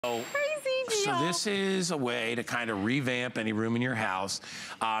So this is a way to kind of revamp any room in your house.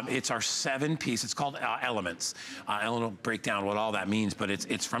 It's our 7-piece, it's called Elements. Ellen will break down what all that means, but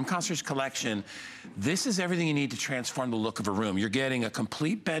it's from Concierge Collection. This is everything you need to transform the look of a room. You're getting a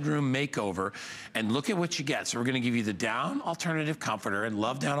complete bedroom makeover, and look at what you get. So we're gonna give you the down alternative comforter, and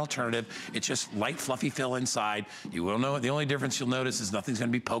love down alternative. It's just light, fluffy fill inside. You will know, the only difference you'll notice is nothing's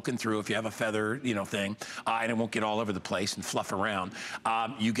gonna be poking through if you have a feather, thing, and it won't get all over the place and fluff around.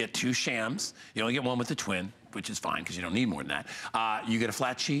 You get 2 shams. You only get one with the twin, which is fine because you don't need more than that. You get a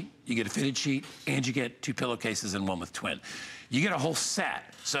flat sheet, you get a fitted sheet, and you get 2 pillowcases and one with twin. You get a whole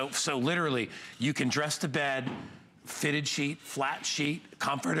set. So literally, you can dress the bed, fitted sheet, flat sheet,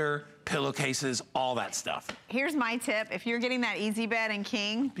 comforter, pillowcases, all that stuff. Here's my tip. If you're getting that easy bed and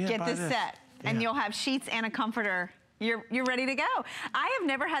king, get this set. And you'll have sheets and a comforter. You're ready to go. I have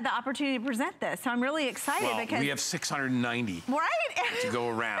never had the opportunity to present this, so I'm really excited because we have 690 to go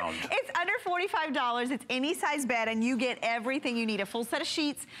around. It's under $45. It's any size bed, and you get everything you need: a full set of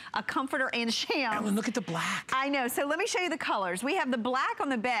sheets, a comforter, and a sham. Ellen, look at the black. I know. So let me show you the colors. We have the black on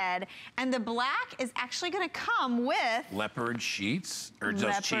the bed, and the black is actually going to come with leopard sheets or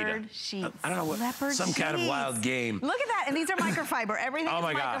just cheetah. Leopard sheets. I don't know what. Leopard some kind of wild game. Look at that, and these are microfiber. Everything is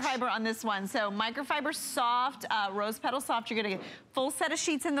microfiber gosh. on this one. So microfiber soft, rose petal soft. You're going to get full set of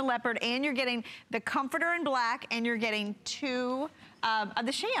sheets in the leopard, and you're getting the comforter in black, and you're getting 2 of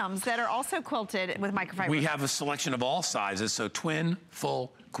the shams that are also quilted with microfiber. We have a selection of all sizes, so twin,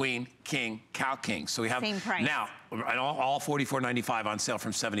 full, queen, king, cow king. So we have same price. Now, and all $44.95 on sale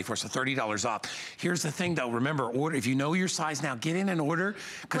from $74, so $30 off. Here's the thing though, remember, order, if you know your size now, get in and order,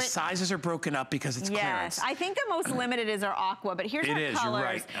 because sizes are broken up because it's clearance. I think the most limited is our aqua, but here's our colors. You're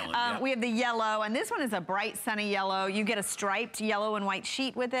right, Ellen, we have the yellow, and this one is a bright sunny yellow. You get a striped yellow and white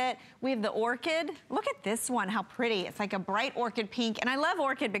sheet with it. We have the orchid. Look at this one, how pretty. It's like a bright orchid pink, and I love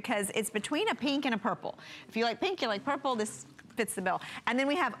orchid because it's between a pink and a purple. If you like pink, you like purple, this fits the bill. And then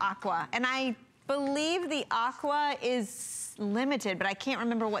we have aqua, and I believe the aqua is limited, but I can't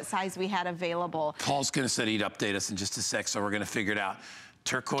remember what size we had available. Paul's gonna say he'd update us in just a sec, so we're gonna figure it out.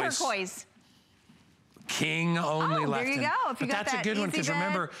 Turquoise. Turquoise. King only left. There you go. If you got that's that a good one, because bed.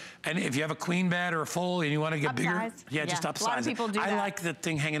 Remember, and if you have a queen bed or a full and you want to get bigger, just upsize. A lot of people do that. I like the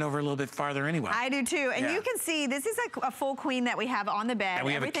thing hanging over a little bit farther anyway. I do too. And you can see this is a full queen that we have on the bed. And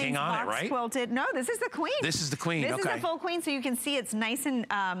we have a king on it, right? Quilted. No, this is the queen. This is the queen. This is the full queen, so you can see it's nice and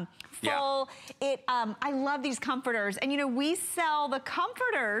full. I love these comforters, and we sell the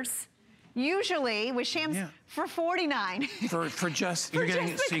comforters usually with shams for $49. For just you're getting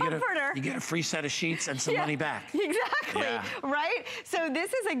just you get a free set of sheets and some money back. Exactly. Right? So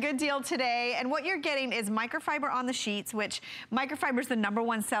this is a good deal today, and what you're getting is microfiber on the sheets, which microfiber is the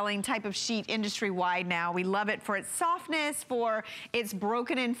 #1 selling type of sheet industry-wide now. We love it for its softness, for its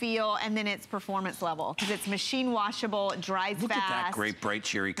broken-in feel, and then its performance level, because it's machine washable, it dries fast. Look at that great bright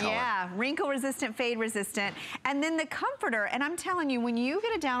cherry color. Yeah, wrinkle resistant, fade resistant. And then the comforter, and I'm telling you, when you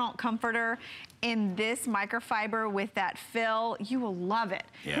get a down alt comforter in this microfiber with that fill, you will love it.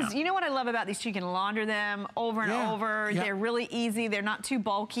 Because you know what I love about these? You can launder them over and over. They're really easy. They're not too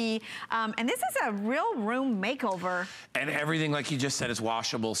bulky. And this is a real room makeover. And everything, like you just said, is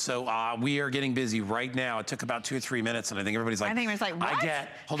washable. So we are getting busy right now. It took about 2 or 3 minutes, and I think everybody's like, what?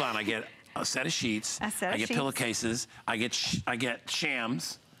 I get a set of sheets. I get pillowcases. I get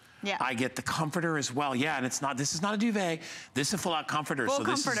shams. Yeah. I get the comforter as well. Yeah, and this is not a duvet. This is a full-out comforter.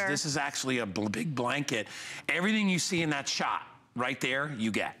 This is actually a big blanket. Everything you see in that shot right there,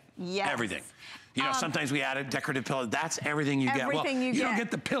 you get. Yes. Everything. Sometimes we add a decorative pillow. That's everything you get. Well, you don't get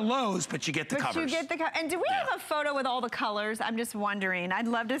the pillows, but you get the covers. And do we have a photo with all the colors? I'm just wondering. I'd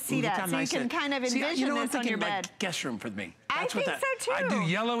love to see that, so you can kind of envision this on your bed. Like guest room for me. I think so too. I do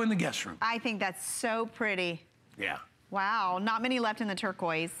yellow in the guest room. I think that's so pretty. Yeah. Wow, not many left in the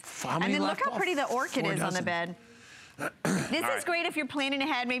turquoise. And then look how pretty the orchid is on the bed. This is great if you're planning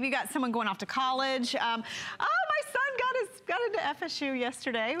ahead. Maybe you got someone going off to college. Oh, my son got into FSU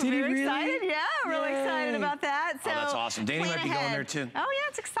yesterday. Did he really? Excited. Yeah, really excited about that. So that's awesome. Danny might be going there too. Oh yeah,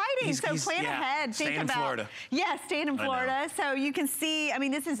 it's exciting. So plan ahead. Think about Florida. Yeah, staying in Florida. So you can see, I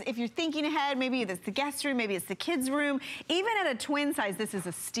mean, this is, if you're thinking ahead, maybe it's the guest room, maybe it's the kids' room. Even at a twin size, this is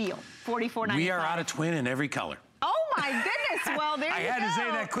a steal. $44.95. We are out of twin in every color. Oh my my goodness. Well, there you go. I had to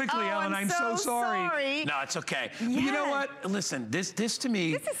say that quickly, Ellen. I'm so sorry. No, it's okay. Yes. You know what? Listen, this to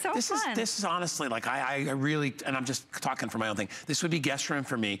me, this is so fun. This is honestly, like, I really, and I'm just talking for my own thing, this would be guest room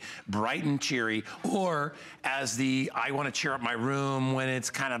for me, bright and cheery, or as I want to cheer up my room when it's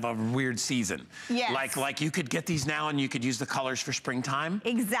kind of a weird season. Yes. Like you could get these now and you could use the colors for springtime.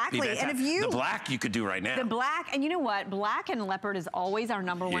 Exactly. And if you... The black you could do right now. The black, and you know what? Black and leopard is always our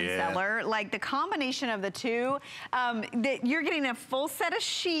 #1 seller. Like the combination of the two, you're getting a full set of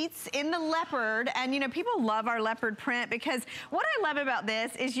sheets in the leopard, and you know, people love our leopard print because what I love about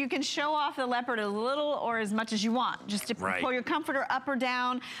this is you can show off the leopard a little or as much as you want, just to pull your comforter up or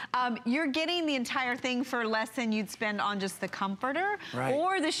down. You're getting the entire thing for less than you'd spend on just the comforter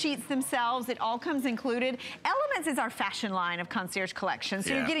or the sheets themselves. It all comes included. Elements is our fashion line of Concierge Collection,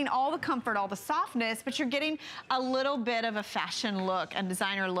 so you're getting all the comfort, all the softness, but you're getting a little bit of a fashion look and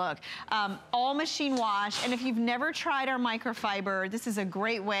designer look. All machine wash, and if you've never tried our microfiber, this is a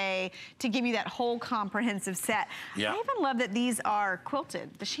great way to give you that whole comprehensive set. I even love that these are quilted.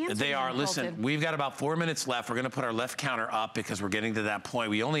 The shams They are. Listen, we've got about 4 minutes left. We're going to put our left counter up because we're getting to that point.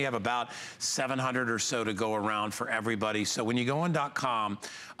 We only have about 700 or so to go around for everybody. So when you go on .com,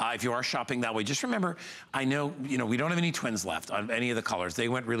 if you are shopping that way, just remember, I know, you know, we don't have any twins left on any of the colors. They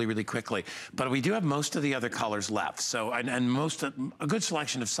went really, really quickly. But we do have most of the other colors left. So, and most of, a good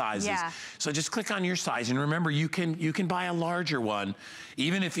selection of sizes. So just click on your size. And remember, you can buy a larger one,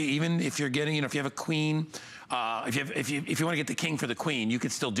 even if you're getting, you know, if you have a queen, if you want to get the king for the queen, you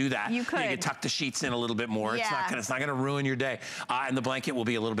could still do that. You could. You could tuck the sheets in a little bit more. It's not gonna ruin your day. And the blanket will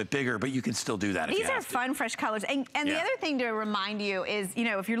be a little bit bigger, but you can still do that. These are fun, fresh colors. And the other thing to remind you is, you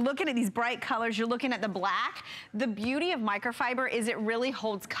know, if you're looking at these bright colors, you're looking at the black. The beauty of microfiber is it really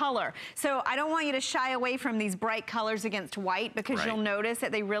holds color. So I don't want you to shy away from these bright colors against white because you'll notice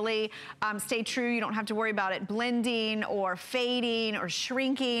that they really stay true. You don't have to worry about it blending or fading or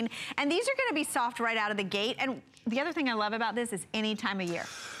shrinking. And these are gonna be soft right out of the gate. And the other thing I love about this is any time of year.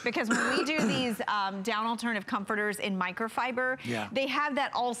 Because when we do these down alternative comforters in microfiber, they have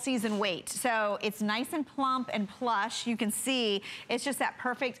that all season weight. So it's nice and plump and plush. You can see it's just that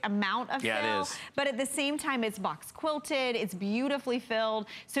perfect amount of fill. It is. But at the same time, it's box quilted, it's beautifully filled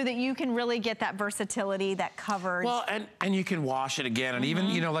so that you can really get that versatility, that coverage. Well, and you can wash it again. And even,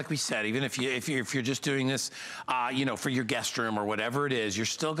 you know, like we said, even if you're just doing this, you know, for your guest room or whatever it is, you're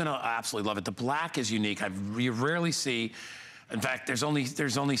still gonna absolutely love it. The black is unique. You rarely see. In fact, there's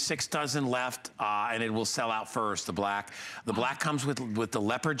only 6 dozen left, and it will sell out first. The black comes with the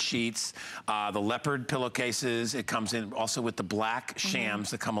leopard sheets, the leopard pillowcases. It comes in also with the black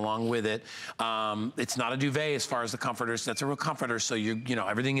shams that come along with it. It's not a duvet as far as the comforters. That's a real comforter. So you know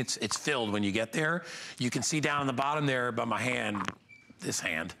everything. It's filled when you get there. You can see down on the bottom there by my hand, this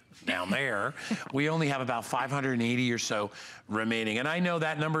hand down there, we only have about 580 or so remaining. And I know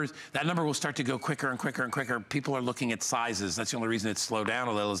that number will start to go quicker and quicker and quicker. People are looking at sizes. That's the only reason it's slowed down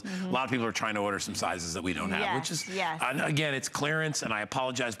a little is a lot of people are trying to order some sizes that we don't have, which is, again, it's clearance, and I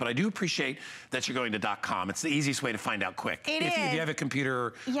apologize, but I do appreciate that you're going to .com. It's the easiest way to find out quick. If you have a computer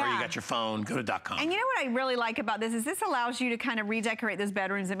or you got your phone, go to .com. And you know what I really like about this is this allows you to kind of redecorate those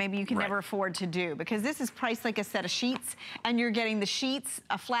bedrooms that maybe you can never afford to do, because this is priced like a set of sheets, and you're getting the sheets,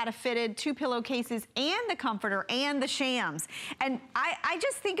 a flat fitted, 2 pillowcases, and the comforter, and the shams. And I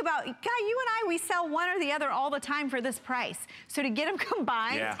just think about, God, you and I, we sell one or the other all the time for this price. So to get them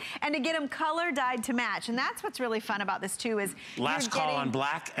combined and to get them color dyed to match, and that's what's really fun about this too is last call on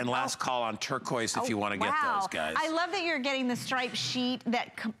black and last call on turquoise if you want to get those, guys. I love that you're getting the striped sheet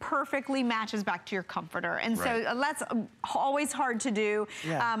that perfectly matches back to your comforter. And so that's always hard to do.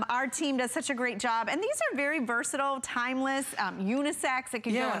 Our team does such a great job. And these are very versatile, timeless, unisex. It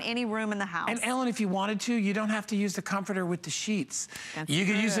can go in any room in the house. And Ellen, if you wanted to, you don't have to use the comforter with the sheets. You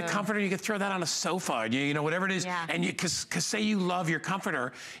could use the comforter, you could throw that on a sofa, you know, whatever it is. And because say you love your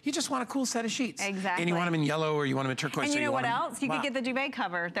comforter, you just want a cool set of sheets. Exactly. And you want them in yellow or you want them in turquoise. And you know what else? You could get the duvet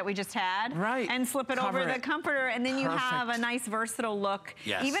cover that we just had. And slip it over the comforter, and then you have a nice versatile look.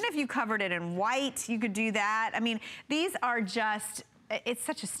 Even if you covered it in white, you could do that. I mean, these are just, it's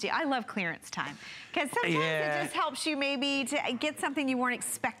such a steal. I love clearance time. Because sometimes it just helps you maybe to get something you weren't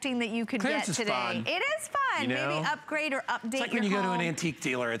expecting that you could clearance get today. Fun. It is fun. You know? Maybe upgrade or update It's like when you go to an antique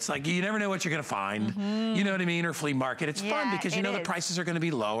dealer. It's like you never know what you're going to find. You know what I mean? Or flea market. It's fun because you know the prices are going to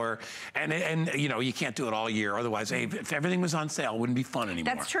be lower. And you know, you can't do it all year. Otherwise, hey, if everything was on sale, it wouldn't be fun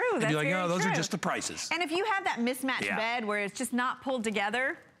anymore. That's true. You'd be like, oh, those are just the prices. And if you have that mismatched bed where it's just not pulled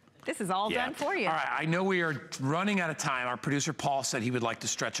together, This is all done for you. All right, I know we are running out of time. Our producer Paul said he would like to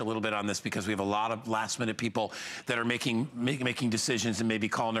stretch a little bit on this because we have a lot of last-minute people that are making decisions and maybe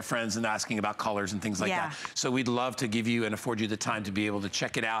calling their friends and asking about colors and things like that. So we'd love to give you and afford you the time to be able to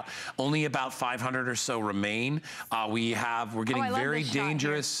check it out. Only about 500 or so remain. We're getting very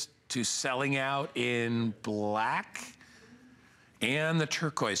dangerous to selling out in black and the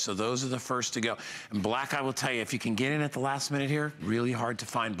turquoise, so those are the first to go. And black, I will tell you, if you can get in at the last minute here, really hard to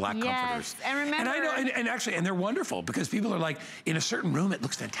find black comforters. And remember, and I know, and actually, and they're wonderful because people are like, in a certain room, it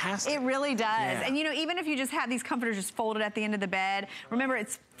looks fantastic. It really does. And you know, even if you just have these comforters just folded at the end of the bed, remember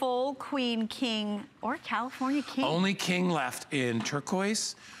it's full queen, king, or California king. Only king left in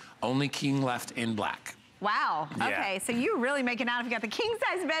turquoise, only king left in black. Wow. Okay, so you're really making out if you got the king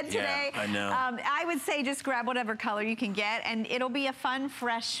size bed today. Yeah, I know. I would say just grab whatever color you can get, and it'll be a fun,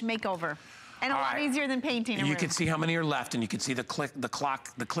 fresh makeover. And a lot easier than painting a room. You can see how many are left, and you can see the click, the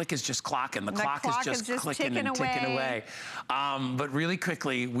clock. The click is just clocking. The clock is just clicking and ticking away. But really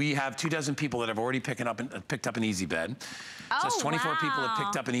quickly, we have 24 people that have already picked up an easy bed. So that's 24 people have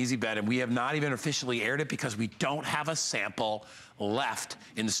picked up an easy bed, and we have not even officially aired it because we don't have a sample left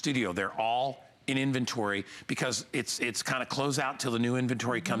in the studio. They're all in inventory because it's kind of close out till the new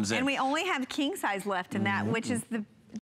inventory comes in. And we only have king size left in that, which is the